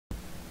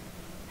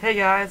Hey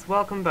guys,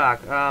 welcome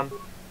back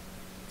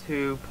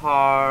to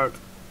part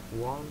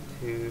 1,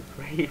 2,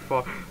 3,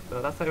 4.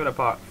 No, that's not even a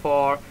part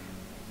 4.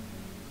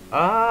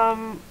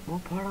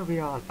 What part are we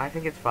on? I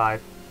think it's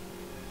 5.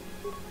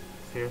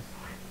 Seriously.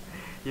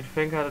 You'd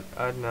think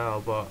I'd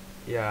know, but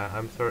yeah,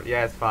 I'm sorry.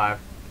 Yeah, it's 5.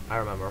 I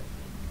remember.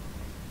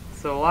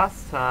 So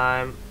last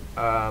time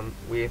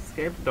we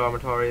escaped the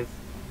dormitories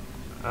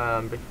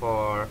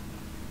before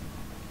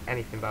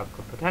anything bad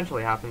could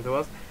potentially happen to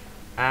us.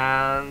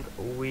 And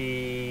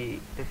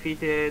we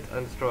defeated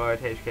and destroyed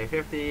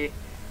HK-50.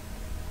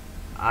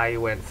 I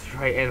went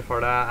straight in for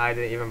that. I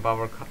didn't even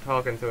bother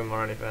talking to him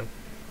or anything.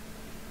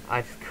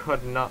 I just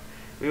could not.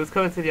 We was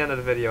coming to the end of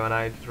the video and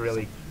I just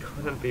really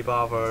couldn't be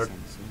bothered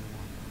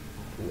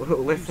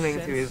listening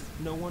to his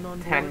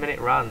 10-minute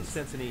rants.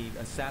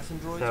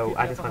 So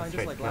I just went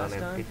straight to killing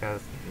him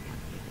because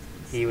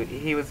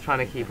he was trying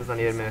to keep us on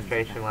the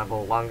administration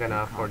level long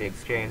enough for the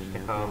exchange to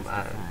come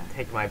and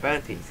take my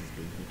bounty.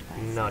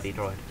 Naughty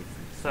droid.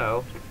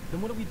 So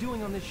then what are we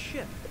doing on this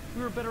ship?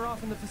 We were better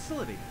off in the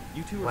facility.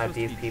 You two are let supposed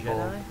these to be people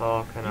Jedi?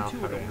 talk and You I'll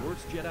two are the carry on.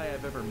 worst Jedi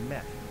I've ever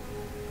met.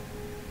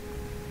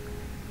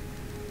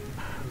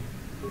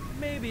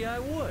 Maybe I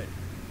would.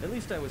 At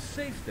least I was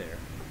safe there.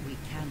 We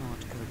cannot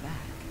go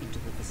back into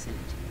the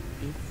facility.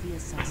 If the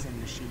assassin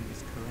machine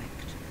is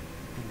correct,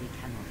 then we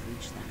cannot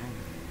reach the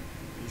hangar.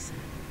 Be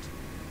silent.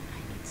 I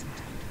need some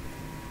time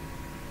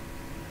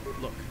to think.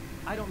 Look,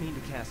 I don't mean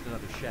to cast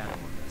another shadow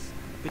on this,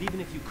 but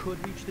even if you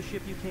could reach the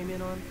ship you came in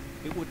on,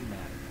 it wouldn't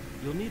matter.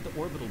 You'll need the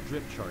orbital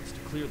drift charts to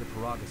clear the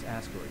Peragus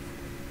asteroid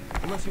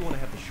field, unless you want to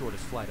have the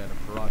shortest flight out of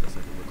Peragus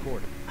ever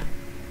recorded.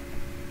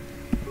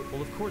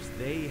 Well, of course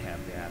they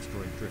have the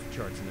asteroid drift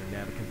charts in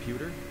their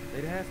navicomputer.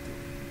 They'd have to.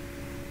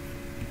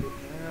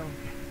 Well,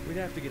 we'd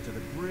have to get to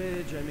the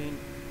bridge. I mean,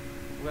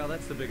 well,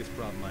 that's the biggest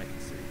problem I can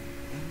see.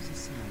 There is a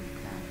sound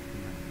cloud at the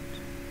moment.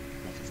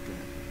 Let us go.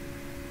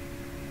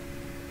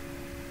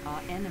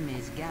 Our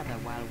enemies gather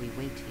while we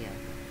wait here.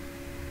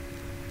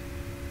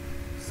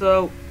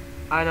 So,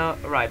 I know,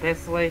 right,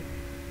 basically,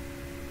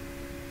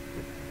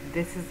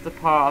 this is the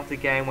part of the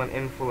game when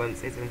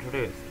influence is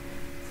introduced.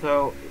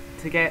 So,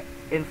 to get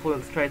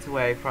influence straight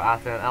away for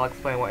Atton, I'll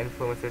explain what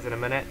influence is in a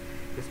minute.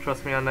 Just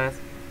trust me on this.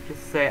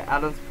 Just say,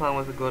 Atton's plan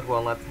was a good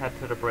one, let's head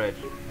to the bridge.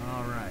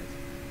 Alright.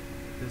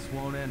 This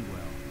won't end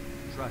well.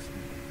 Trust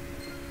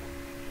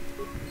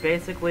me.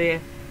 Basically,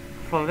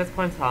 from this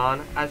point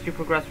on, as you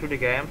progress through the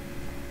game,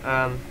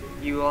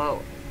 you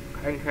will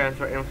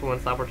encounter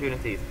influence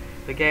opportunities.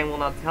 The game will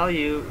not tell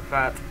you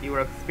that you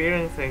are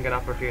experiencing an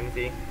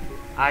opportunity.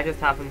 I just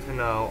happen to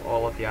know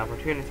all of the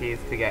opportunities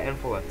to get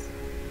influence.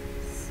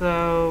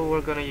 So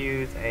we're gonna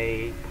use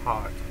a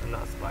part and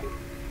not a spike.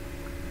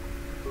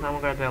 Now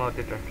we're gonna download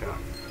the drift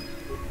charts.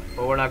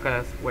 But we're not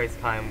gonna waste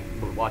time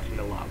watching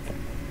the logs.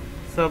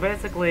 So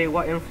basically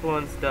what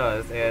influence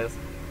does is,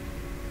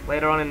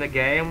 later on in the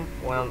game,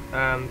 when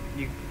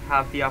you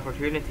have the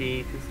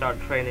opportunity to start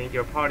training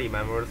your party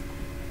members,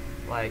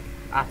 like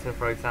Atton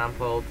for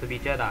example, to be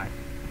Jedi.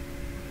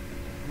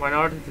 In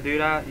order to do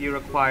that, you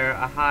require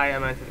a high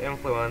amount of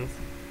influence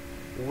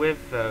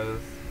with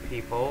those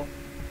people,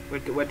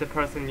 with the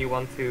person you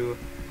want to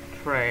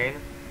train.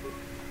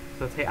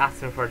 So take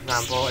Atton for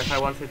example. If I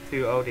wanted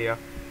to, oh dear,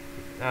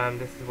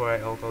 this is where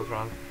it all goes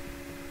wrong.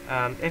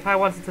 If I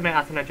wanted to make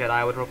Atton a Jedi,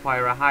 I would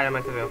require a high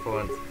amount of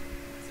influence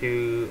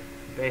to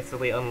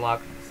basically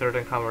unlock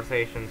certain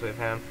conversations with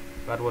him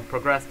that would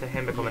progress to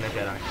him becoming a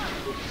Jedi,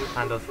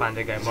 and thus find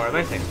the game more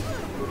amazing.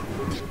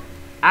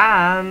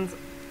 And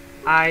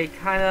I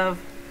kind of,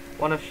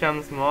 one of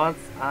Shem's mods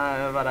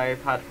that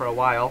I've had for a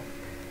while,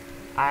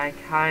 I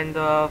kind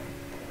of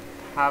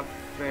have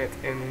it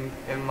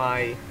in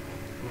my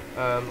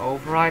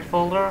override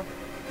folder,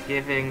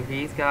 giving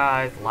these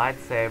guys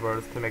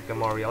lightsabers to make them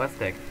more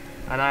realistic.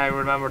 And I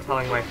remember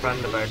telling my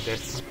friend about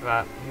this,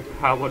 that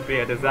would be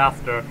a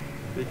disaster,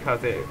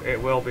 because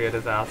it will be a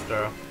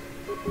disaster.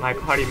 My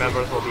party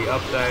members will be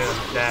up, down,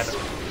 and dead.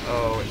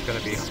 Oh, it's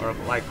gonna be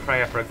horrible. Like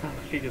Kreia, for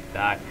example, she just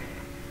died.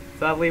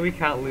 Sadly, we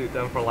can't loot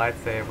them for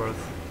lightsabers.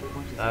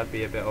 That'd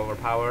be a bit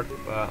overpowered,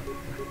 but...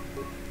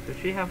 Does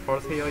she have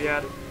force heal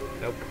yet?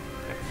 Nope.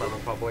 Next level,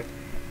 probably.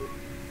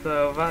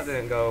 So, that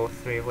didn't go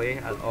smoothly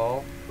at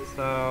all.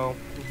 So,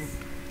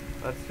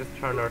 let's just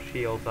turn our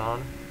shields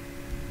on.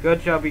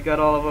 Good job we got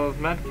all of those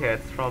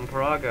medkits from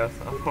Peragus.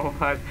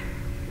 Otherwise,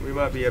 we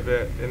might be a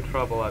bit in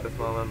trouble at this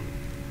moment.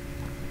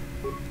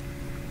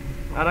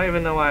 I don't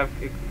even know why I've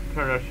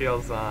turned our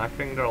shields on. I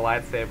think their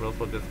lightsabers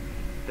will just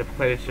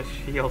deplete the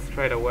shield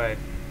straight away.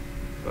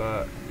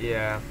 But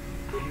yeah,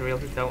 I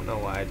really don't know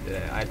why I did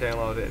it. I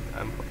downloaded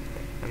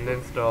and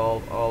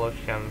installed all of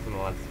Shem's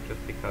mods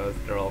just because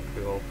they're all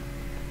cool,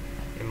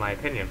 in my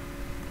opinion.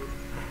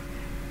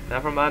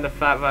 Never mind the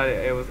fact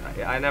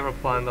that I never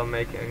planned on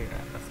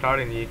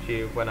starting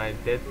YouTube when I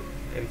did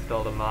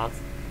install the mods.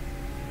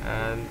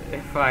 And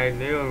if I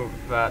knew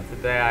that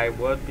today I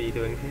would be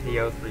doing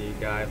videos for you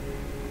guys,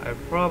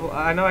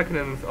 I know I can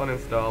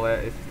uninstall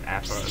it, it's just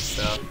effort and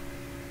stuff.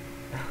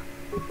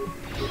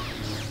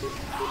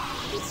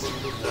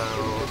 So,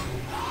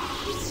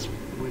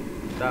 we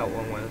that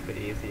one went a bit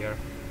easier.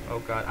 Oh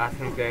god,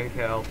 Atton's getting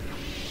killed.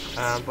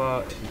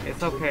 But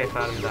it's okay if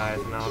Atton dies,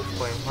 and I'll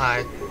explain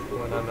why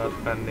when I'm not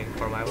defending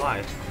for my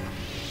life.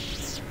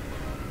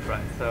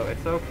 Right, so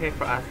it's okay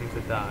for Atton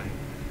to die.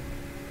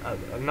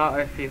 Not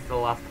if he's the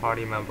last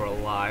party member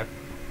alive,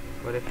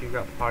 but if you've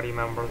got party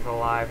members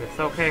alive, it's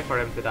okay for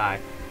him to die.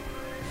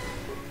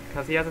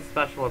 Because he has a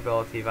special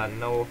ability that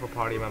no other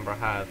party member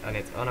has, and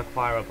it's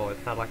unacquirable.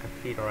 It's not like a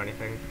feat or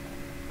anything.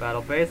 But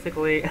he'll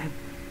basically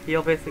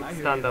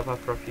stand up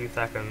after a few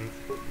seconds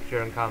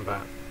during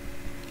combat.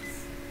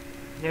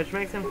 Which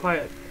makes him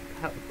quite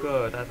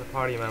good as a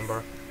party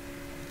member.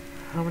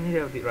 How many do we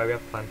have? Right, we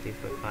have plenty,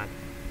 so it's fine.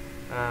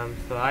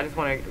 So I just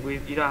want to,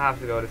 you don't have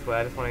to go this way,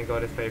 I just want to go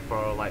this way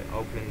for like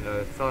opening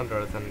the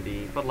cylinders and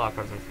the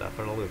footlockers and stuff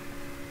for the loot.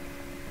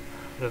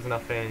 There's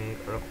nothing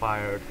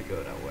required to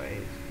go that way,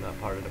 it's not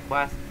part of the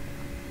quest.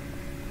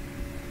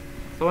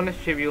 So on this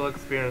ship you'll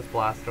experience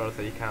blast doors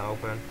that you can't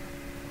open.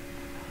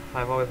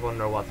 I've always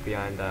wondered what's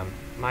behind them.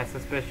 My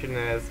suspicion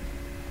is,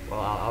 well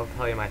I'll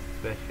tell you my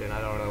suspicion,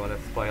 I don't really want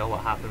to spoil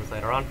what happens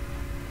later on.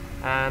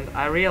 And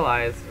I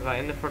realized that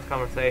in the first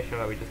conversation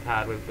that we just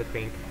had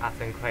between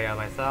Atton, Kreia, and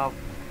myself,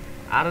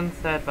 Atton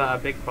said that a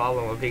big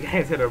problem would be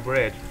getting to the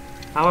bridge.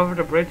 However,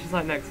 the bridge is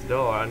like next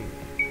door, and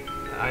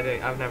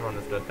I've never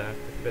understood that.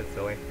 It's a bit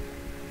silly.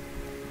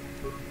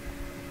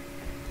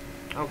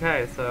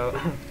 Okay, so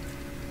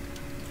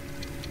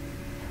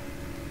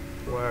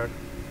we're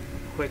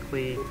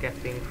quickly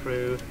getting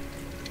through.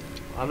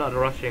 I'm not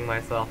rushing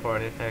myself or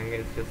anything.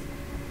 It's just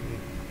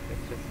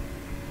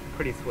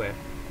pretty swift.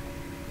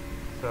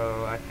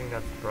 So I think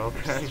that's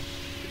broken.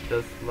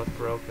 Does look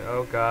broken.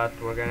 Oh god,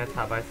 we're getting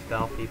attacked by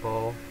stealth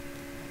people.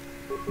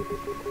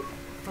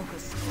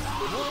 Focus.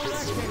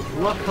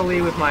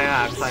 Luckily with my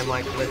axe, I'm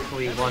like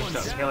literally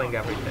one-shot killing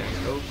everything.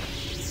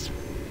 Oops.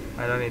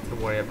 I don't need to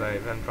worry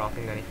about them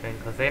dropping anything,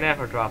 because they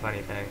never drop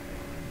anything.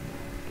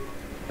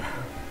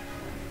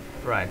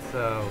 Right,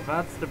 so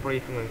that's the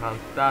briefing and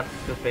that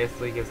just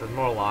basically gives us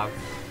more logs.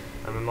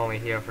 And I'm only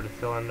here for the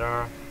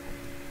cylinder.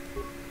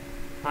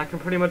 I can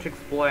pretty much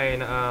explain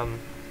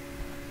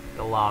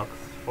the logs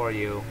for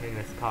you in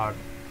this part.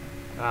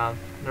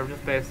 They're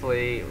just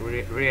basically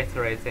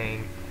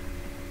reiterating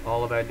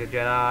all about the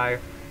Jedi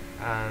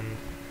and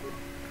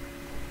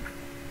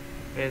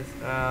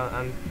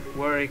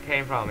where it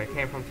came from. It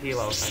came from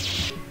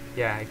Telos.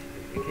 Yeah, it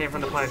came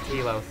from the planet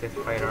Telos, this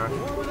freighter.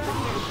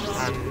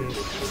 And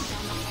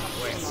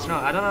wait, no,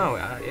 I don't know.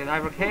 It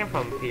either came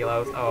from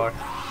Telos or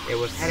it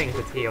was heading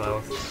to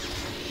Telos.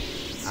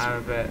 I'm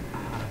a bit.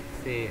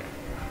 See.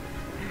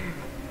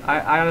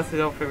 I honestly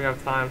don't think we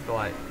have time to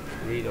like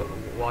read or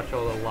watch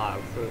all the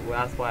logs, so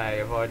that's why I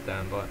avoid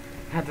them, but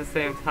at the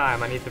same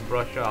time I need to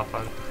brush off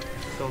on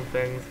some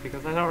things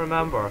because I don't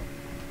remember.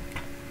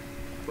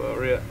 But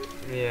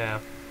yeah.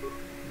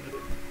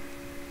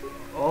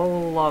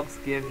 All the logs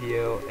give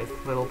you is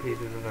little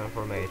pieces of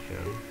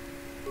information.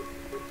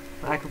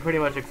 I can pretty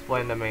much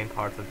explain the main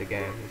parts of the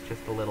game, it's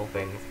just the little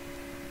things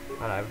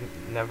that I've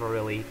never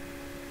really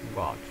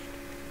watched.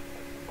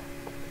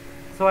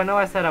 So I know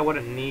I said I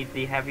wouldn't need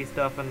the heavy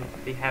stuff and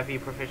the heavy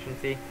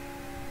proficiency.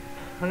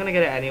 I'm gonna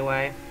get it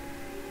anyway.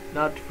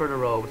 Not for the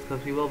robes,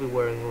 because we will be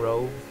wearing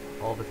robes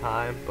all the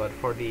time, but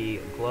for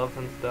the gloves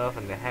and stuff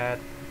and the head,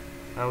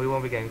 we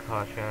won't be getting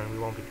caution, we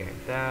won't be getting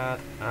that.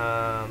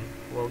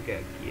 We'll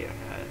get gear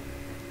head.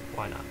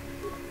 Why not?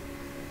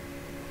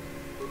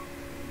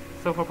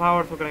 So for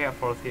powers we're gonna get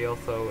force heal,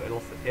 so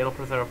it'll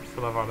preserve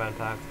some of our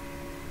mentacts.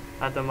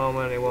 At the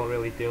moment it won't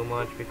really do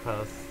much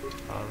because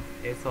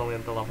it's only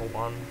the level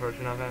 1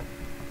 version of it.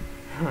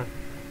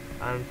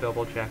 I'm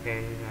double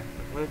checking.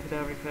 I've looted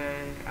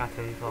everything.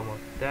 Atton's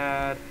almost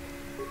dead.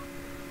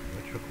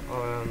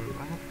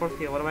 I have force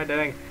heal. What am I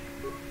doing?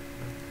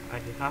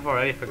 I've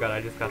already forgot.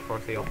 I just got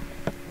force heal.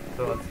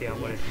 So let's see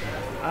what it does.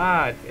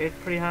 Ah, it's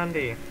pretty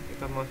handy. It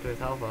got most of his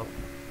health up.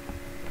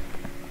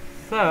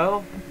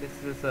 So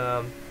this is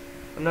I'm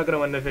not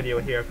gonna end the video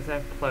here because I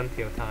have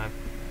plenty of time.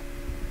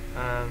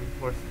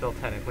 We're still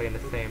technically in the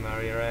same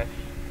area-ish.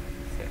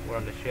 We're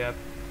on the ship.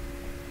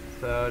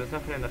 So there's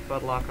nothing in the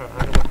footlocker.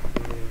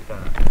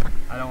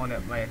 I don't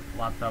want my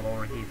laptop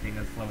overheating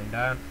and slowing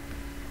down.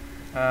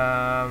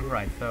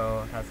 Right,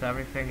 so that's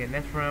everything in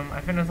this room.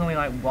 I think there's only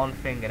like one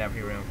thing in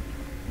every room.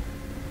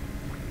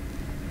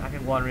 I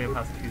think one room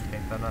has 2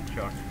 things, I'm not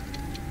sure.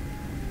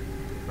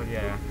 But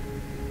yeah.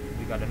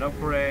 We got an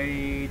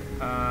upgrade.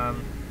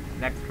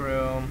 Next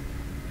room.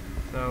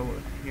 So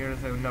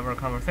here's another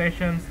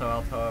conversation, so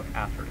I'll talk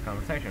after the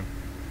conversation.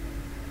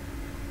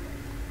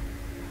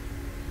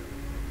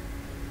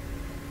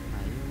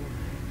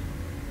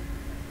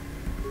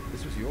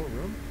 This was your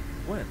room?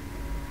 When?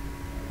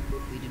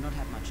 We do not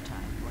have much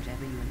time.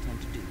 Whatever you intend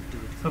to do, do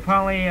it. So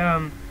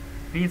apparently,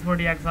 these were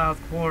the exiles'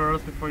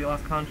 quarters before you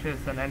lost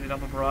conscience and ended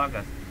up in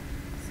Peragus.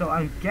 So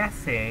I'm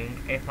guessing,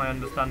 if my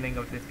understanding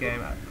of this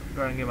game,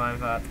 bearing in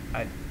mind that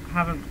I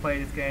haven't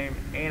played this game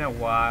in a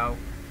while,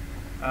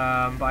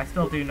 but I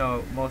still do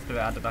know most of it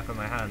at the back of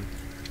my hand.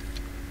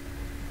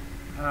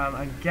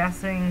 I'm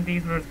guessing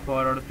these were his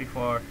quarters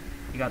before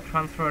he got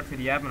transferred to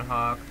the Ebon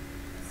Hawk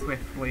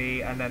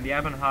swiftly, and then the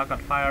Ebon Hawk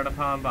got fired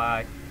upon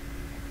by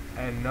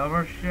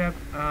another ship,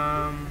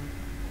 and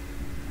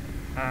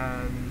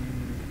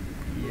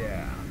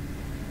yeah.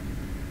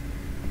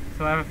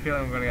 So I have a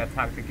feeling we're gonna get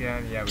attacked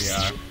again. Yeah, we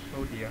are.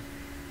 Oh dear.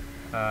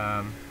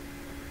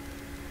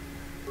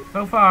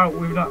 So far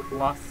we've not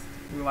lost.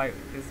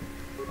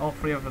 All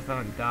three of us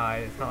haven't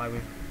died. It's not like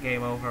we've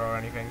game over or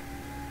anything.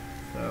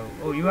 So,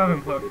 oh, you have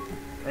improved.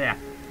 Yeah,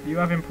 you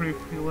have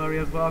improved artillery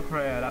as well,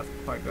 Kreia. That's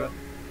quite good.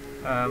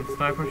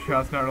 Sniper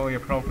shot's not really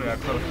appropriate at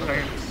close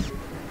range.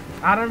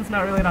 Atton's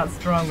not really that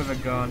strong with a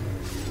gun.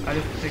 I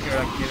just figured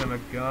I'd give him a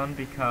gun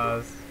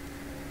because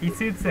he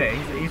suits it.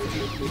 He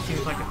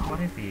seems like what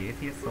is he? Is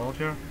he a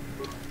soldier?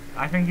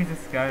 I think he's a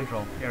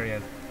scoundrel. Here he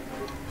is.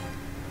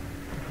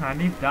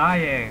 And he's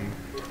dying.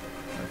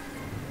 Let's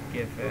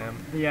give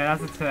him. Yeah,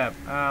 that's a tip.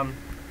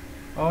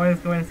 Always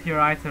go into your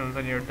items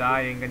when you're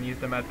dying and use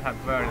the med pack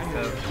there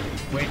instead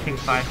of waiting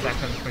 5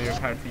 seconds for your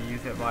card to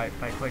use it by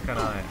clicking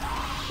on it.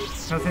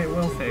 Because it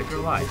will save your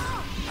life.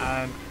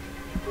 And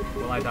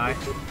will I die?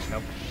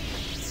 Nope.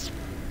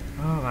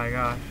 Oh my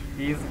gosh.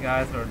 These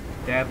guys are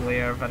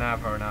deadlier than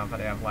ever now that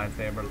they have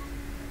lightsabers.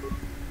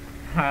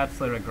 I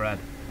actually regret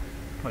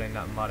putting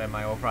that mod in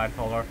my override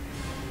folder.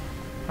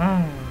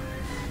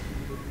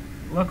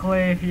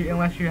 Luckily,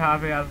 unless you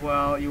have it as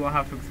well, you won't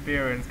have to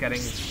experience getting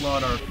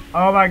slaughtered.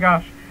 Oh my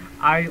gosh!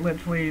 I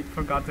literally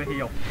forgot to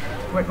heal.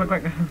 Quick, quick,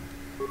 quick!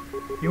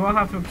 You won't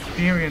have to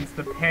experience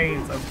the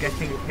pains of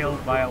getting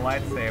killed by a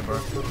lightsaber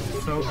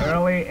so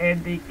early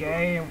in the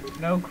game.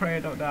 No,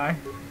 Kreia, don't die.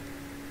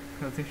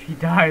 Because if he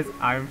dies,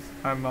 I'm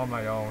on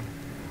my own.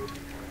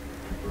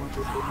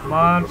 Come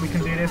on, we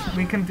can do this.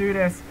 We can do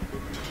this.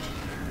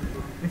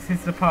 This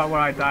is the part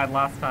where I died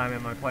last time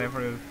in my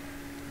playthrough.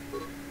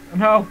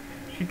 No!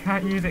 She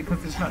can't use it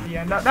because it's not the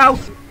end. No!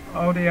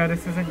 Oh dear,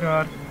 this isn't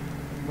good.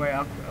 Wait,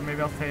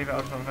 maybe I'll save it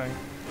or something.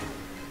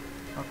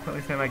 I'll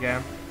quickly save my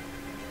game.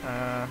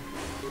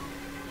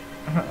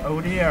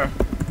 Oh dear.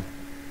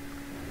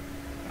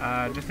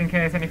 Just in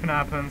case anything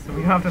happens, so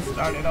we have to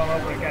start it all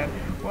over again.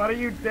 What are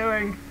you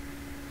doing?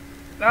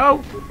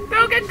 No!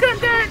 Don't get cut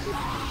down!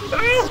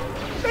 No!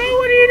 No,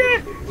 what are you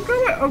doing? Come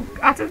on! Oh,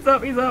 Atton's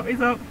up, he's up,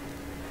 he's up.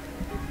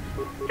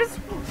 Just...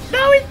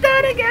 No, he's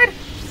down again!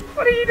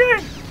 What are you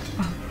doing?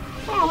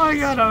 Oh my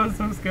god, that was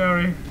so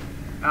scary.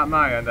 At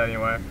my end,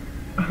 anyway.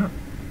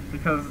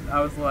 Because I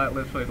was like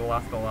literally the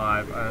last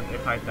alive, and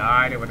if I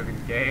died, it would have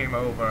been game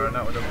over, and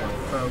that would have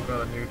looked so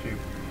good on YouTube.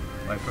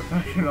 Like,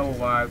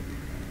 professional-wise,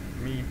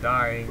 me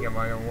dying in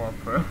my own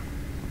walkthrough.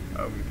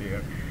 Oh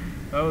dear.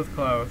 That was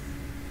close.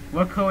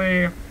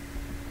 Luckily,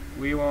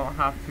 we won't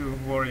have to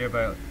worry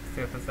about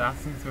Sith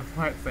assassins with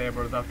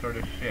lightsabers after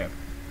the ship.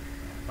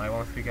 Like,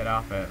 once we get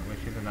off it, which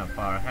isn't that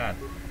far ahead.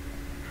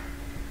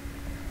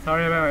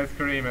 Sorry about my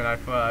screaming, I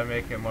thought I'd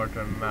make it more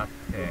dramatic.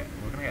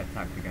 We're gonna get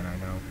attacked again, I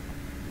know.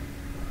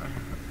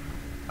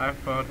 I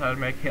thought I'd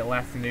make it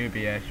less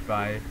newbie-ish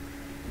by...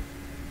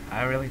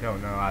 I really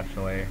don't know,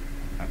 actually.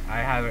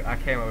 I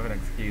came up with an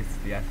excuse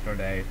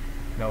yesterday,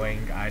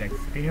 knowing I'd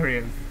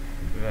experienced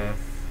this,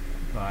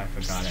 but I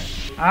forgot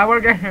it. Ah, we're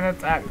getting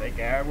attacked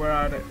again, where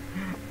are they?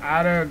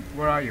 Atton,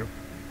 where are you?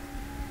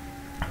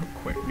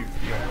 Quick, you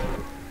steal.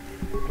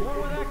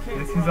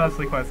 This is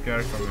actually quite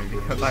scary for me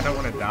because I don't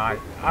want to die.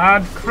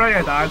 And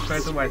Kreia died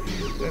straight away.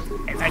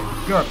 It's like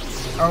good.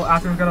 Oh,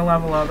 Atton's gonna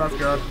level up. That's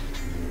good.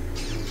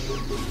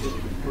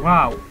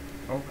 Wow.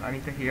 Oh, I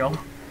need to heal.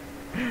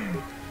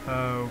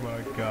 Oh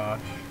my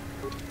gosh.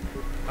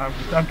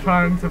 I'm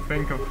trying to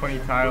think of funny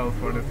titles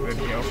for this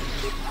video.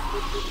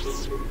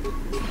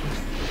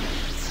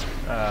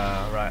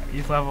 Right.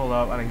 He's leveled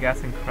up, and I'm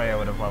guessing Kreia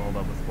would have leveled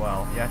up as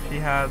well. Yeah, she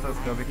has. That's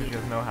good because she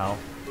has no health.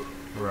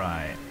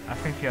 Right. I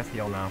think she has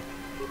heal now.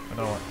 I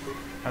don't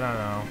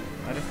know.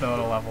 I just know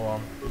it'll level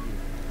on.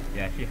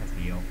 Yeah, she has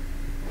heal.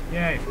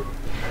 Yay.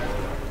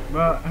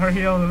 But her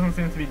heal doesn't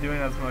seem to be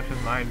doing as much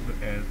as mine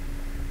is.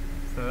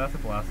 So that's a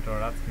blast door.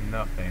 That's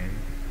nothing.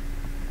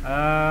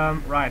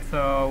 Right.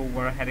 So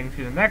we're heading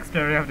to the next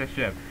area of the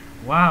ship.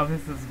 Wow,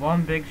 this is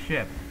one big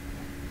ship.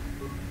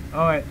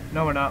 Oh wait,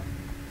 no we're not.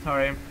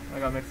 Sorry, I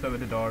got mixed up with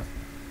the doors.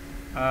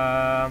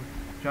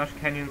 Josh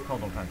Kenyon's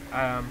cold open.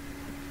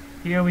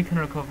 Here we can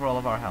recover all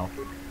of our health.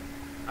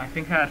 I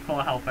think I had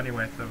full health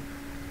anyway, so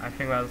I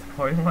think that was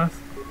pointless.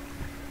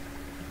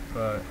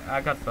 But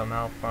I got some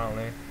health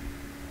apparently.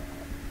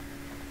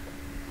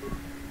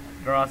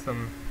 There are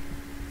some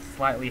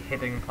slightly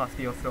hidden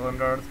plasteel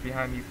cylinders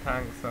behind these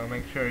tanks, so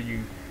make sure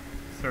you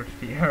search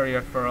the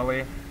area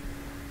thoroughly.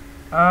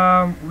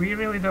 We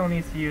really don't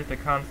need to use the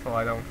console,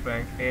 I don't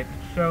think. It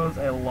shows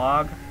a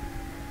log.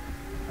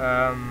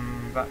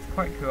 That's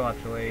quite cool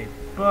actually,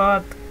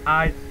 but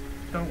I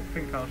don't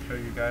think I'll show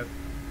you guys.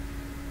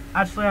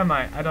 Actually, I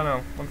might. I don't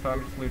know. One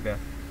second, just leave this.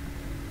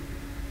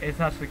 It's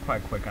actually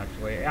quite quick,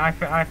 actually. I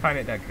find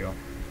it dead cool.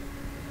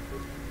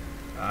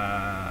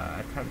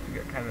 I tend to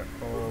get kind of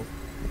full.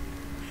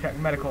 Check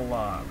medical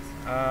logs.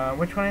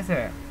 Which one is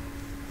it?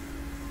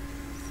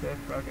 Sith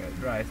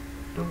Rugged. Right.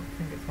 Don't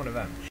think it's one of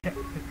them. Check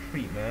the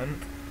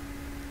treatment.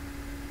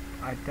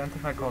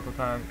 Identify KOTOR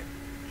tank.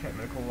 Check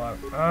medical log.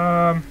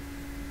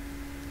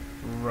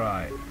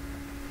 Right.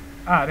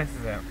 Ah, this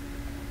is it.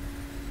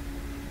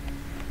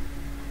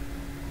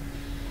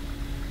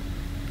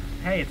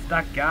 Hey, it's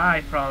that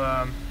guy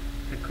from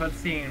the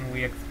cutscene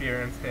we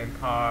experienced in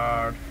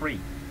part 3.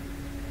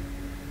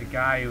 The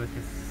guy who was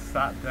just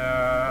sat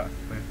there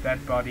with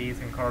dead bodies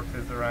and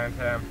corpses around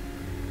him.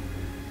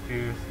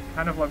 Who's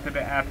kind of looked a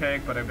bit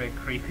epic, but a bit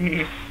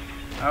creepy.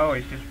 Oh,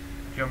 he's just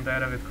jumped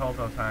out of his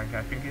KOTOR tank.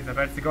 I think he's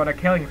about to go on a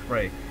killing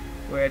spree.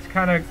 Which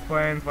kind of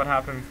explains what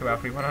happened to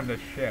everyone on the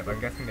ship. I'm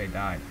guessing they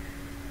died.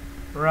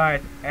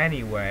 Right,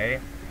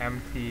 anyway,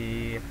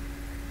 empty...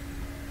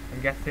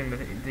 I'm guessing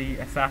the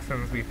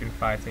assassins we've been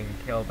fighting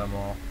killed them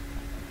all.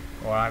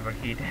 Or either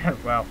he did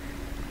as well.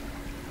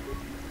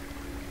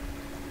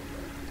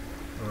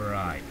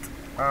 Right.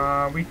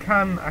 I think we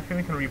can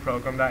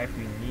reprogram that if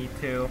we need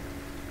to.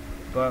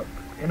 But,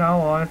 in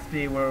all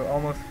honesty, we're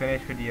almost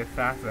finished with the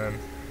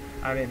assassins.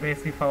 And it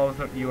basically follows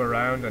you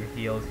around and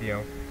heals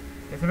you.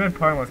 It's a bit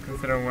pointless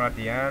considering we're at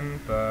the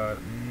end, but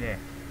nah.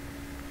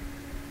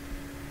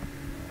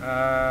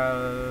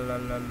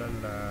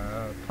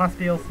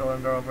 Plasteel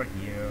cylinder over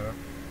here.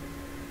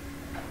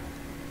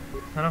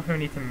 I don't know if we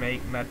need to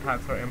make med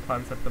packs or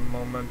implants at the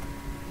moment.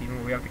 Even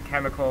when we have the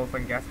chemicals,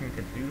 I'm guessing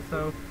to do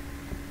so.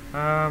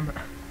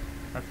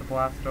 That's a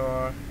blast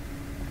door.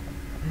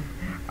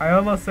 I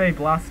almost say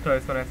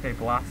Blastoise when I say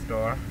blast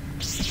door.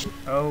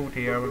 Oh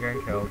dear, we're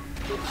getting killed.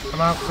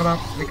 Come on,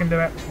 we can do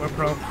it. We're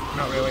pro.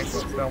 Not really,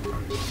 but still.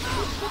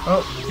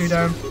 Oh, 2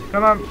 down.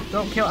 Come on,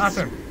 don't kill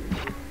Atton.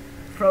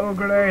 Throw a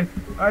grenade.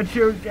 I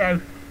choose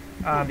you.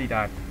 And he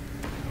died.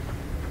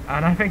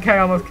 And I think I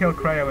almost killed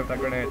Kreia with that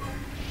grenade.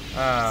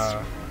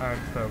 I'm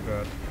so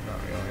good. Not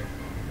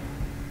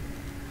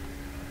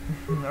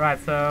really. Alright,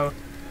 so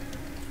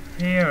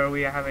here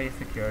we have a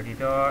security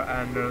door,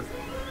 and this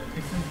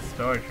is a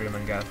storage room,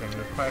 I'm guessing.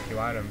 There's quite a few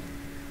items.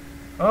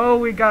 Oh,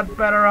 we got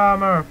better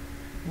armor!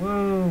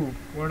 Woo!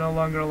 We're no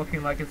longer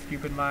looking like a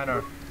stupid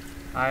miner.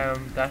 I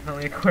am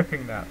definitely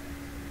equipping that.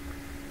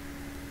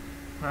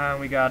 And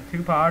we got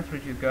 2 parts,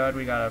 which is good.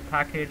 We got a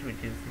package,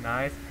 which is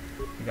nice.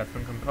 We got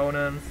some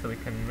components, so we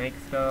can make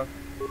stuff.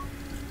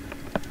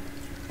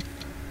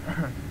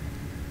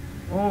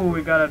 Oh,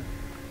 we got a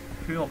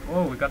fuel.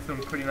 Oh, we got some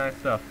pretty nice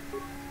stuff.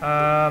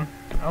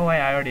 Oh wait,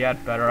 I already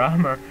had better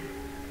armor.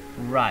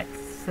 Right,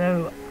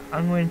 so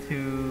I'm going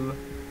to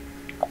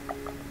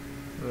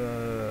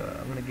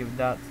give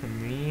that to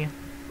me.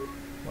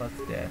 What's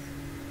this?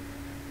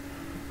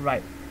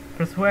 Right,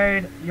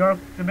 persuade.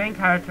 The main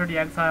character, the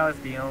exile, is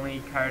the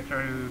only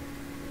character who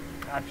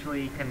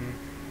actually can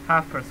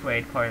have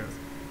persuade points.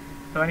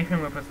 So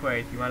anything with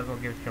persuade, you might as well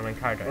give it to your main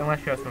character,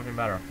 unless you have something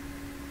better.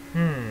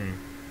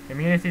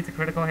 Immunity to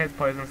critical hits,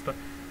 poison stuff.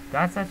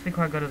 That's actually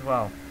quite good as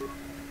well.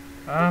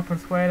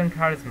 Persuade and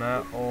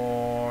charisma,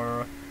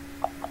 or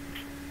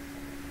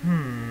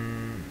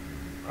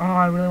oh,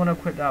 I really want to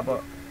quit that,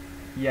 but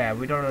yeah,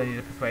 we don't really need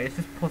to persuade. It's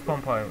just plus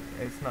 1 point.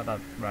 It's not that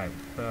right.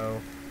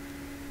 So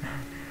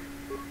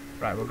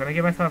right, we're gonna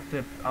give myself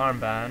the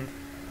armband.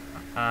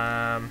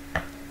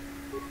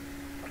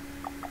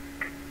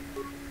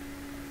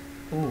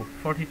 Ooh,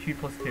 fortitude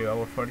plus 2.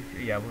 Oh,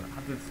 42. Yeah, we'll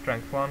have the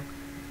strength one.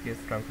 He has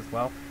strength as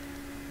well.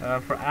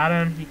 For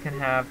Atton, he can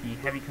have the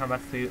heavy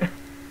combat suit. You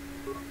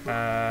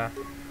can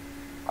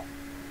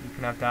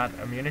have that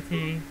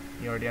immunity.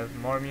 He already has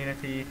more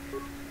immunity.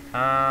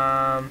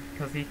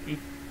 Because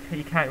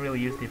he can't really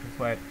use the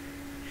persuade.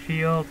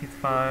 Shield, he's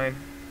fine.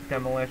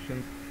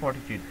 Demolition,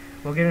 fortitude.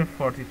 We'll give him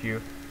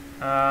fortitude.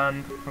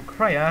 And for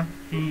Kreia,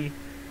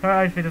 her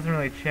outfit doesn't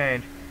really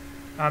change.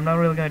 I'm not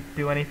really going to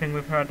do anything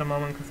with her at the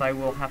moment because I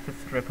will have to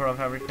strip her of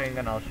everything,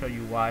 and I'll show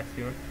you why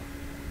soon.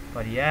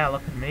 But yeah,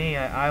 look at me.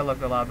 I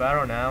look a lot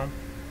better now,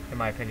 in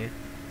my opinion.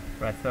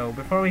 Right, so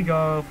before we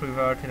go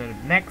forward to the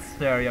next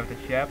area of the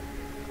ship,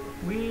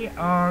 we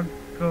are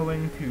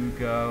going to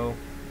go...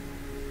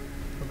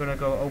 We're going to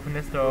go open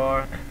this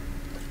door.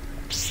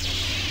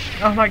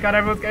 Oh my god,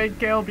 everyone's getting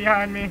killed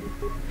behind me.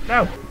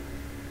 No!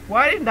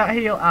 Why didn't that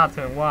heal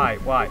Atton? Why?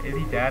 Why? Is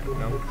he dead?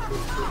 No.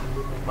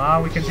 Come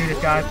on, we can do this,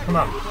 guys. Come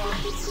on.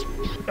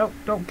 No,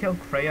 don't kill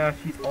Kreia.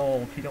 She's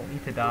old. She don't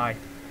need to die.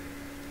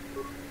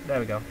 There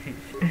we go.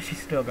 She's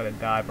still gonna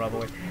die,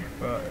 probably.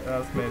 But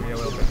that's made me a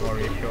little bit more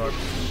reassured.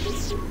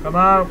 Come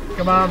on.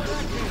 Come on.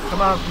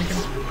 Come on. We can...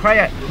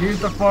 Kreia, use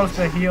the force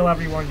to heal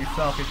everyone, you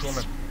selfish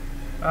woman.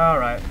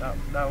 Alright. That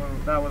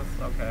was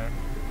okay.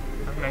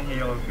 I'm gonna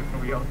heal before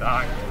we all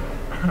die.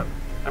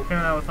 I think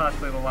that was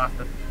actually the last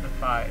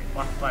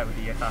fight with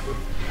the assassins.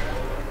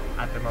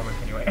 At the moment,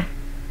 anyway.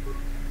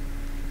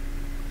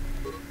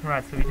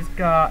 Right, so we just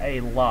got a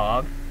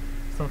log.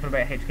 Something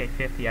about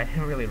HK50. I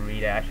didn't really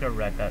read it. I should have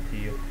read that to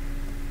you.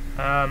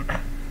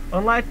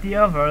 Unlike the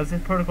others,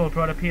 this protocol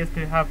droid appears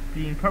to have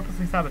been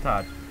purposely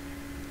sabotaged.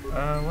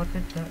 What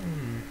did that...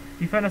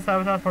 You found a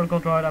sabotage protocol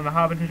droid on the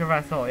Harbinger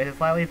vessel. It is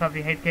likely that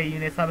the HK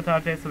unit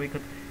sabotaged it so we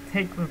could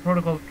take the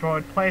protocol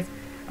droid place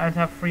and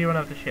have free run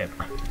of the ship.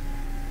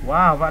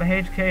 Wow, that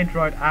HK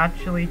droid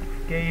actually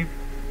gave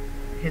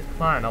his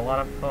plan a lot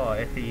of thought,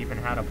 if he even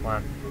had a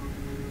plan.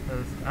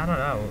 Because, I don't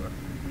know,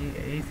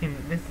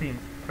 this seems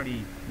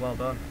pretty well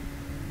done.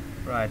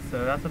 Right,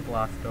 so that's a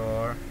blast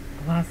door.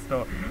 Blast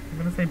door. I'm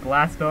gonna say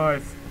blast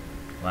doors.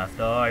 Blast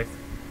doors.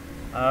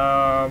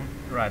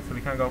 Right, so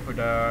we can't go through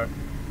there.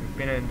 We've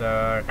been in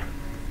there.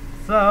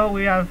 So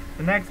we have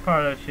the next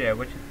part of the ship,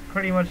 which is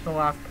pretty much the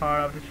last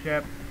part of the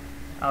ship.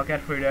 I'll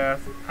get through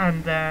this,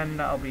 and then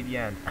that'll be the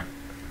end.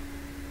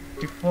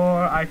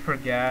 Before I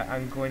forget,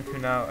 I'm going to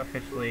now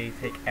officially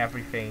take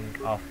everything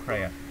off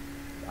Kreia.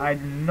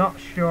 I'm not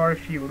sure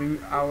if she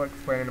I'll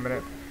explain in a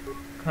minute.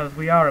 Because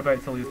we are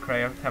about to lose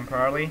Kreia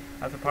temporarily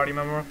as a party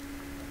member.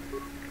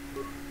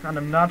 And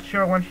I'm not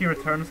sure when she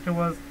returns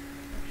to us,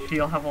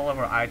 she'll have all of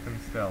her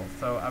items still.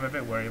 So I'm a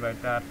bit worried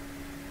about that.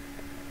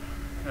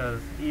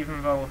 Because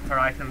even though her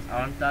items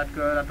aren't that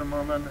good at the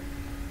moment,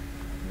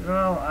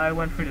 well, I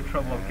went through the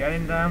trouble of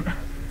getting them,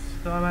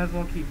 so I might as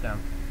well keep them.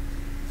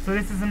 So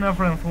this is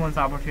another influence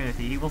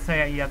opportunity. He will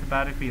say he has a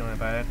bad feeling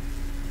about it.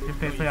 Just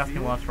basically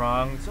asking what's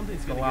wrong.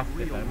 Something's gonna get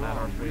real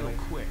wrong real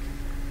quick.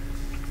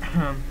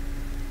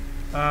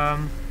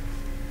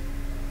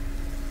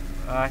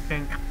 I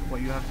think what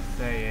you have to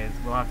say is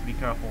we'll have to be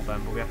careful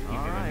then, but we have to keep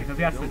moving because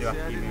we have to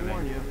keep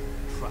moving.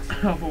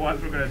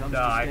 Otherwise we're gonna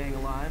die. Staying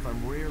alive,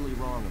 I'm rarely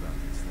wrong about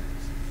these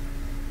things.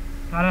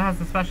 Atton has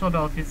the special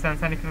ability to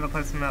sense anything that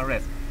places him at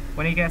risk.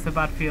 When he gets a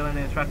bad feeling,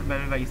 it's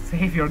recommended that you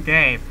save your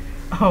game.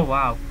 Oh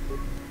wow.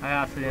 I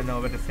actually didn't know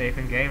about the save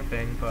in game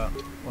thing, but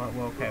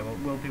well okay,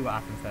 we'll do what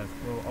Atton says.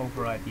 We'll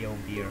override the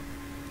old deer.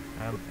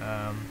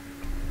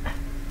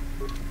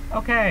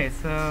 Okay,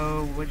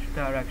 so which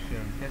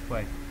direction? This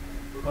way.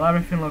 Well,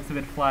 everything looks a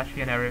bit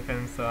flashy and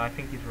everything, so I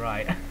think he's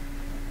right.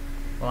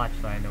 Well,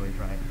 actually, I know he's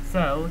right.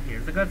 So,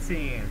 here's a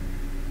cutscene.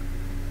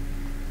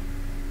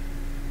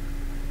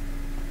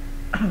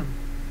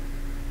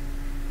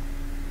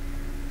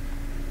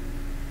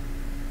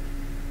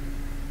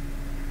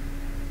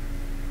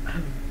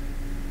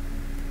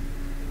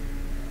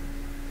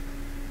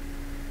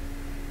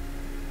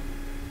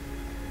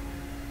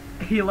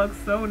 He looks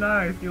so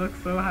nice. He looks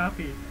so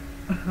happy.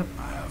 I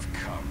have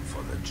come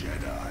for the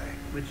Jedi.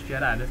 Which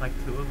Jedi? There's like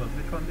two of us.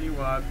 Which one do you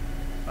want?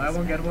 I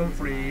will get one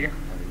free.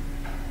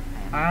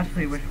 I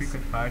actually wish we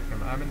could fight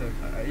him. I'm in the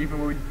even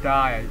when we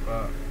die,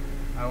 but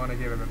I want to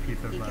give him a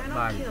piece of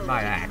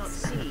my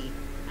axe.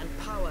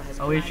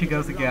 Oh, here she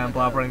goes again,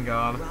 blabbering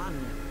on.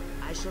 Run.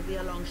 I shall be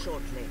along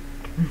shortly.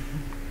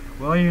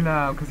 Will you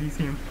now? Because he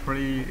seems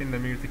pretty in the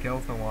mood to kill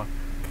someone.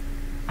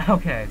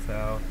 Okay,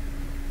 so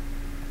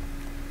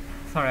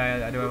sorry,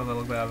 I do have a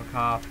little bit of a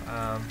cough.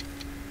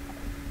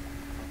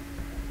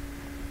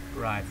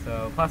 Right,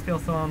 so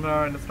plasteel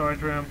cylinder in the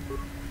storage room.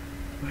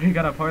 We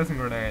got a poison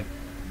grenade.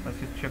 Let's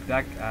just chip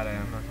that at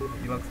him.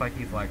 He looks like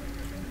he's like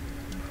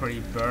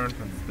pretty burnt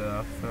and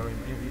stuff, so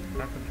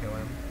that could kill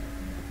him.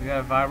 We got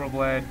a vibro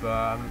blade,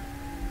 but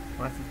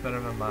unless it's better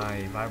than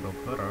my vibro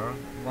cutter.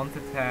 1 to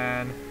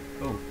 10.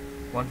 Oh,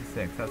 1 to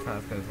 6. That's not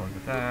as good as 1 to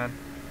 10.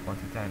 1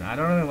 to 10. I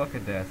don't really look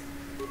at this.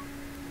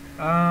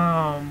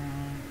 That's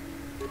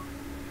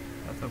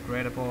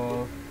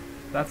upgradable.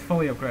 That's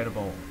fully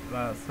upgradable.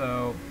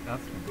 So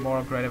that's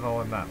more upgradable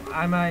than that.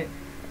 I might.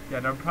 Yeah,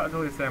 they're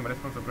probably the same, but this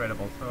one's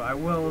upgradable, so I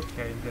will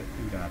change it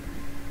to that.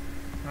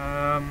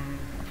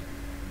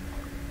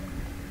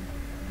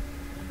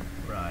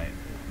 Right.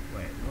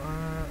 Wait,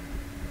 what?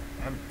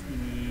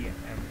 Empty.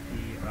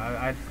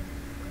 I just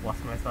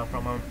lost myself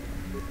from them.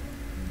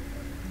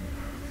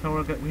 So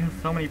we're good. We have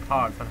so many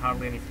parts and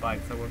hardly any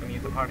spikes, so we're gonna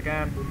use the part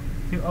again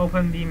to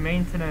open the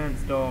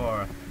maintenance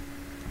door.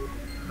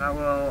 That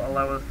will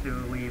allow us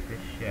to leave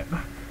this ship.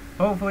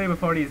 Hopefully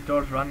before these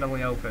doors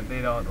randomly open.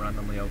 They don't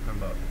randomly open,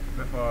 but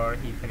before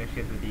he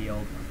finishes with the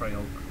old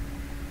frail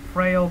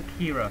Kreia.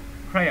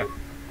 I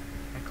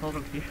called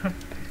her Kreia.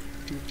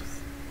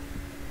 Oops.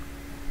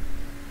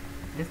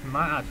 This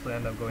might actually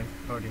end up going to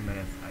 30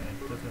 minutes.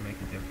 It doesn't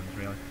make a difference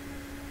really.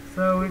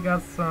 So we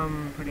got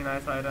some pretty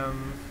nice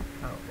items.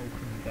 I'll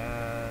open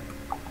that.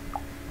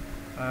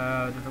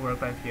 There's a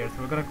workbench here, so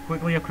we're gonna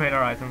quickly upgrade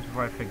our items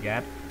before I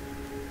forget.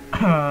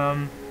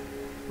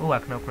 Oh, I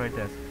can upgrade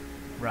this.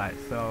 Right,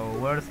 so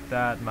where's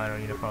that minor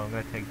uniform? I'm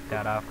gonna take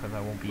that off because I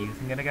won't be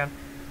using it again.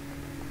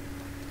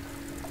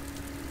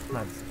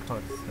 Let's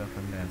put stuff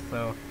in there.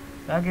 So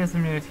that gives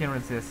immunity and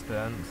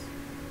resistance.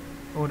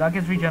 Oh, that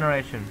gives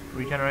regeneration.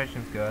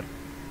 Regeneration's good.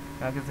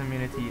 That gives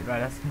immunity. Right,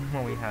 that's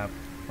what we have.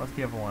 What's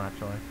the other one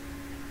actually?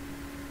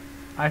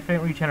 I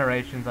think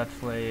regeneration's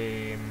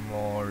actually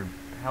more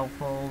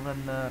helpful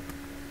than that.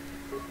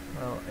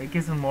 Well, it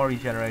gives them more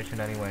regeneration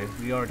anyway.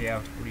 We already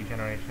have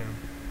regeneration.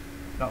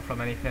 Not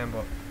from anything,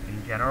 but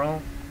in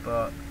general.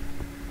 But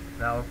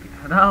that'll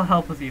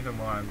help us even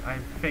more.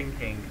 I'm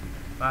thinking.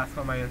 That's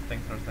what my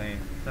instincts are saying.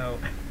 So,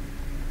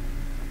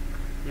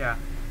 yeah.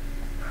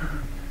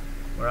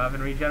 We're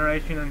having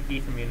regeneration and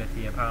heat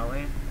immunity,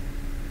 apparently.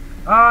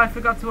 Oh, I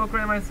forgot to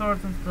upgrade my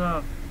swords and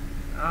stuff.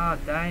 Ah,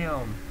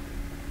 damn.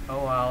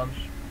 Oh well,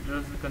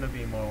 there's gonna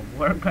be more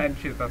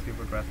workbenches as we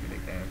progress through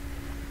the game.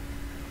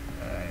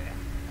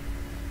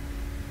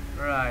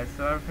 Right,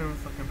 so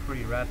everything's looking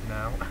pretty red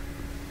now.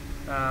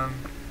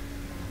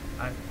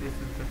 This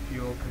is the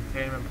fuel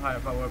containment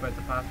pipe that we're about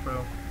to pass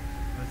through.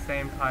 The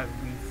same pipe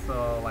we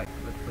saw, like,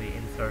 literally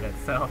insert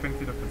itself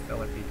into the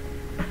facility.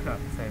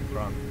 Saying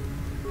wrong.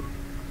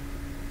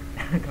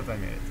 Because I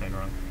made it saying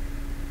wrong.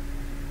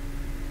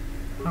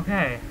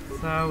 Okay,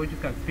 so we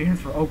just got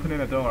experience for opening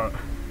a door.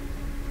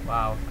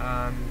 Wow,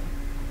 and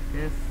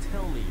this...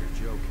 Tell me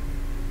you're joking.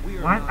 We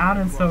are Why is not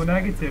Atton gonna so cross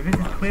back negative? to This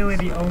is the clearly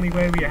the Peragus only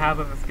way we have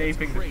of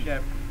escaping the Great.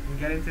 ship and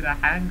get into the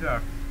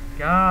hangar.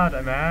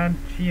 God, man,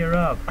 cheer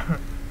up.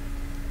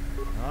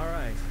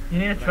 Alright. You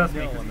need to But I trust me,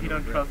 know because I'm if you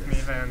gonna don't regret trust me,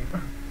 this. then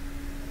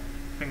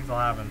things will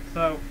happen.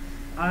 So,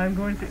 I'm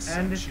going to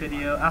end this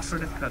video after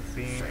this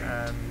cutscene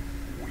and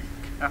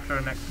after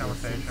our next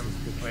conversation.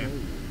 Wait,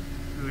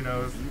 who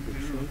knows?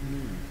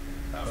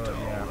 After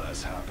yeah. all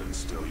that's happened,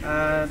 still you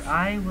And live.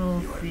 I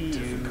will You are see you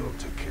difficult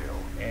to kill.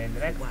 in the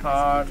next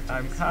part.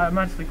 I'm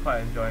actually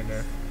quite enjoying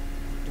this.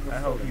 I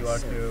hope you are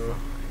too.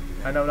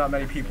 I know not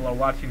many people are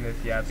watching this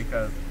yet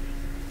because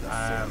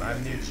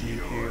I'm new to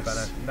YouTube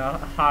and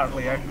not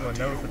hardly everyone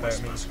knows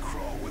about me.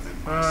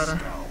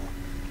 But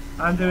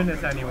I'm doing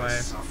this anyway,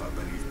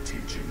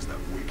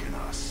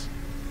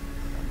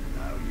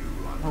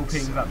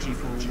 hoping that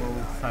people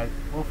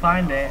will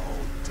find it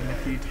in the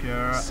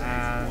future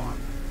and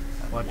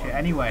watch it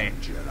anyway.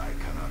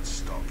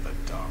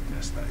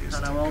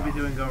 And I will be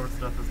doing other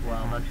stuff as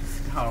well, not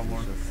just Star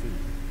Wars.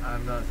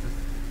 I'm not just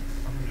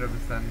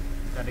 100%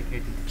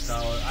 dedicated to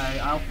Star Wars.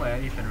 I'll play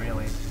anything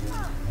really.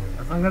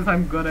 As long as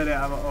I'm good at it,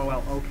 I'm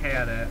okay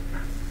at it.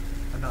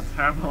 I'm not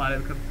terrible at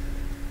it because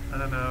I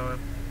don't know.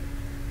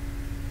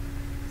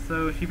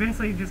 So she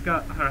basically just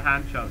got her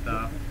hand chopped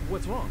off.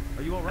 What's wrong?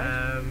 Are you alright?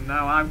 And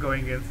now I'm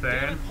going Damn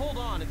insane. it, hold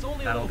on, it's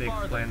only That'll a be little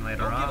farther. explained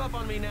later Don't on. give up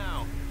on me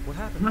now. What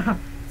happened?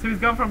 So he's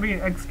gone from being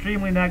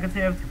extremely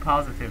negative to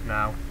positive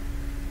now.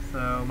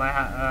 So my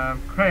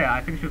Kreia,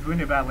 I think she was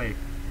wounded badly.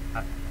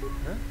 Huh?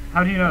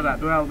 How do you know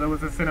that? Well, there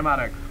was a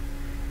cinematic.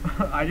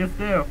 I just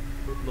do.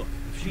 Look,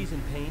 if she's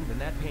in pain, then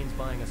that pain's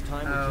buying us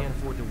time we can't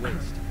afford to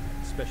waste.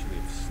 Especially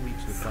if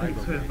Sleeps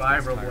with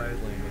Vibro Blades.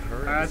 playing with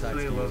her I and decides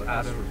actually to love use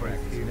us Atton for for his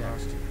practice humor.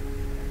 next.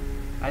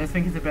 I just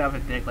think he's a bit of a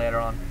dick later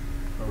on.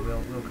 So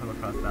we'll come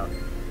across that.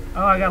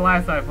 Oh, I got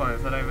lightside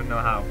points. I don't even know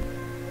how.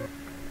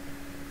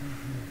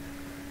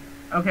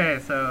 Okay,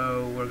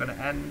 so we're gonna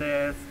end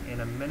this in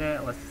a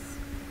minute.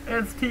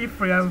 It's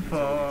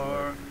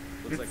T3M4.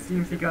 Looks It like it's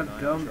seems he gonna got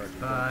take a 9 dumped charge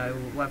by,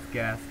 of let's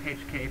guess,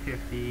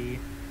 HK50.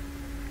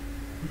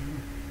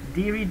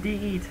 Deary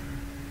Deet.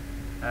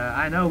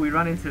 I know, we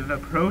ran into the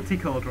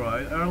protocol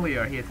droid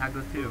earlier. He attacked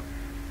us too.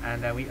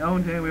 And we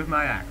owned him with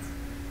my axe.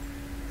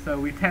 So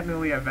we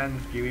technically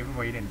avenged you even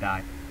though you didn't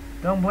die.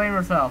 Don't blame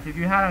yourself. If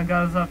you hadn't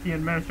got us off the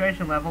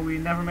administration level, we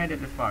never made it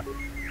this far.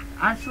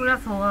 Actually,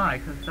 that's a lie,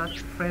 because that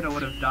Fredo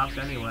would have docked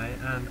anyway,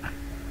 and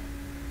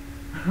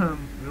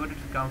we would have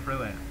just gone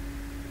through it.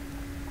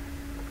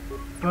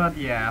 But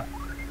yeah,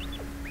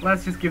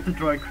 let's just give the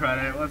droid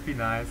credit, let's be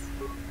nice.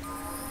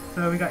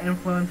 So we got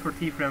influence for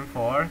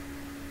T3M4,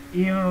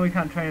 even though we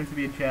can't train him to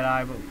be a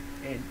Jedi, but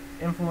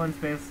influence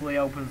basically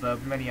opens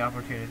up many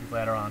opportunities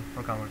later on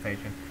for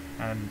conversation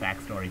and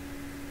backstory.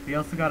 We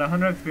also got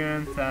 100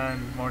 experience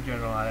and more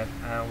general at it,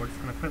 and we're just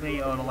going to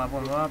quickly auto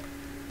level him up.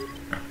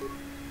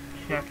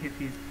 Check if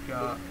he's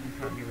got, we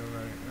can't give him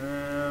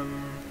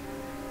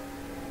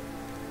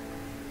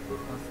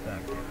what's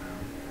that give him?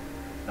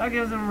 That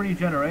gives him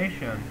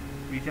regeneration.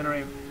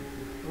 Regenerate,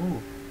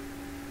 ooh,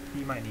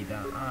 he might need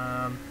that.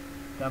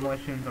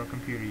 Demolitions or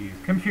computer use.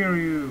 Computer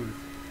use!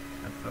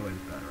 That's always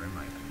better in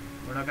my opinion.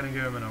 We're not gonna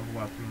give him another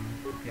weapon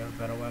if he has a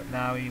better weapon.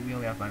 Now we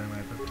only have mining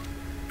weapons.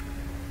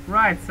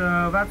 Right,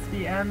 so that's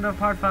the end of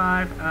part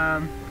 5.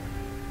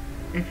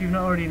 If you've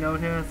not already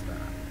noticed,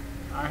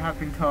 I have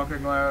been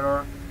talking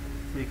louder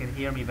so you can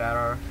hear me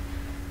better.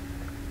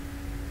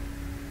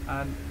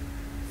 And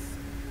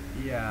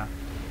yeah,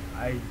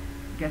 I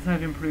guess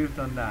I've improved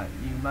on that.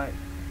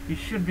 You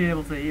should be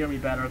able to hear me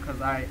better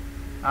because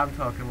I'm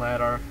talking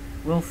louder.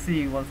 We'll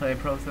see once I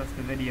process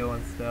the video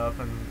and stuff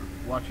and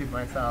watch it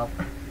myself.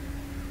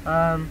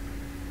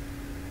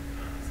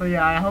 So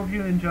yeah, I hope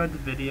you enjoyed the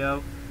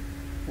video.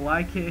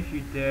 Like it if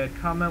you did.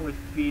 Comment with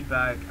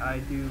feedback. I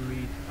do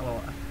read.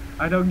 Well,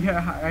 I don't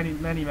get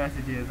many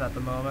messages at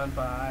the moment,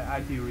 but I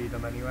do read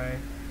them anyway.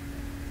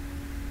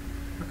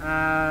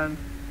 And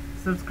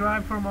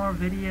subscribe for more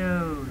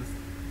videos.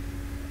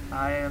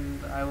 I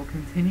will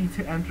continue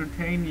to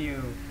entertain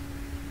you.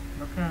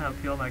 Look at how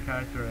pure my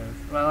character is.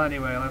 Well,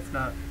 anyway, let's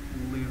not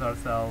lose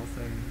ourselves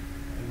in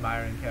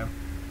admiring him.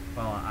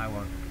 Well, I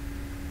won't.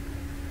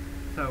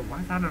 So,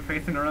 why is Anna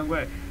facing the wrong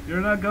way?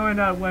 You're not going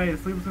that way.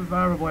 Sleeps with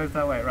Vibro Blades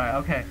that way. Right,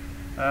 okay.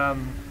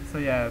 So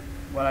yeah,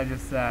 what I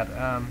just said.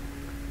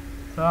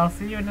 So I'll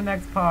see you in the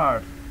next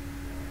part.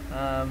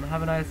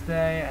 Have a nice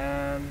day,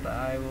 and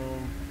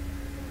I'll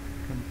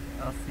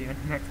see you in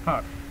the next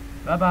part.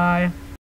 Bye-bye.